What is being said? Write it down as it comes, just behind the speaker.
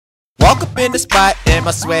Walk up in the spot and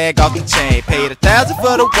my swag off the chain. Paid 1,000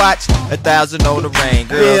 for the watch, 1,000 on the ring.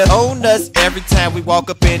 Girls own us every time we walk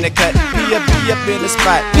up in the cut. Be up in the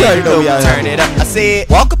spot, yeah, you know we turn it up. I said,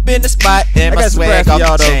 walk up in the spot and my swag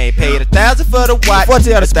off the chain. Paid 1,000 for the watch,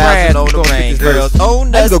 1,000 on the ring. Girls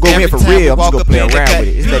own us every time we walk up in the cut.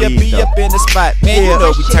 Be up in the spot, man, you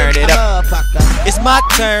know we turn it up. It's my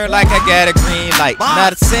turn like I got a green light.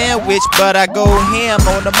 Not a sandwich, but I go ham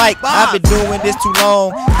on the mic. I've been doing this too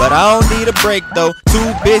long, but I don't need a break though.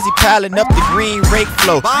 Too busy piling up the green rake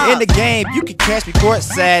flow. In the game, you can catch me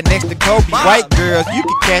courtside next to Kobe. White girls, you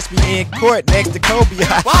can catch me in court next to Kobe.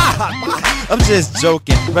 I'm just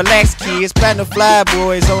joking. Relax, kids.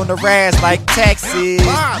 PlatinumFlyBoyz on the rise like taxes.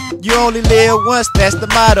 You only live once, that's the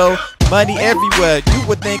motto. Money everywhere, you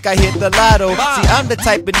would think I hit the lotto. See, I'm the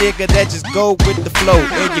type of nigga that just go with the flow.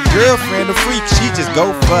 And your girlfriend a freak, she just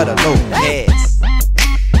go for the low. Yes.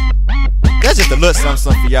 That's just a little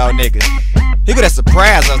something for y'all niggas. Here go that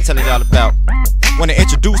surprise I was telling y'all about. Wanna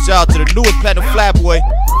introduce y'all to the newest PlatinumFlyBoy,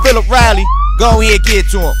 Philip Riley. Go ahead, get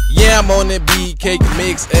to him. Yeah, I'm on that beat, cake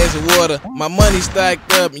mix as water. My money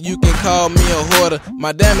stacked up, you can call me a hoarder.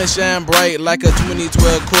 My diamonds shine bright like a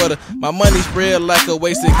 2012 quarter. My money spread like a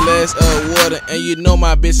wasted glass of water. And you know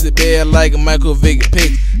my bitch is bad like Michael Vick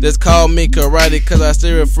pics. Just call me karate cause I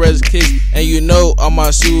stare at fresh kicks. And you know all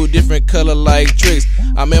my shoes different color like tricks.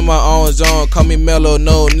 I'm in my own zone, call me mellow,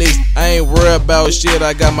 no nicks. I ain't worried about shit,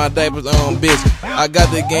 I got my diapers on, bitch. I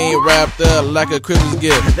got the game wrapped up like a Christmas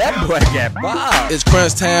gift. That boy got Bob. It's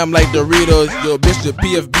crunch time like Doritos. Yo, bitch, the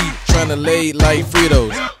PFB tryna lay like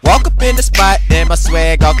Fritos. Walk up in the spot and my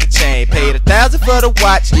swag off the chain. Paid 1,000 for the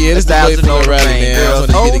watch, yeah, this 1,000 on the ring.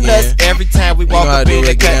 Girls own us every time we walk up in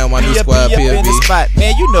the cut. Be up in the spot,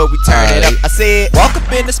 man, you know we turn it up. I said, walk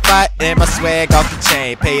up in the spot and my swag off the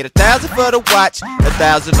chain. Paid 1,000 for the watch,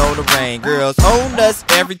 1,000 on the ring. Girls own us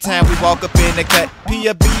every time we walk up in the cut. Be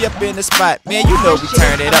up in the spot, man, you know we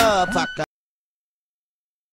turn it up.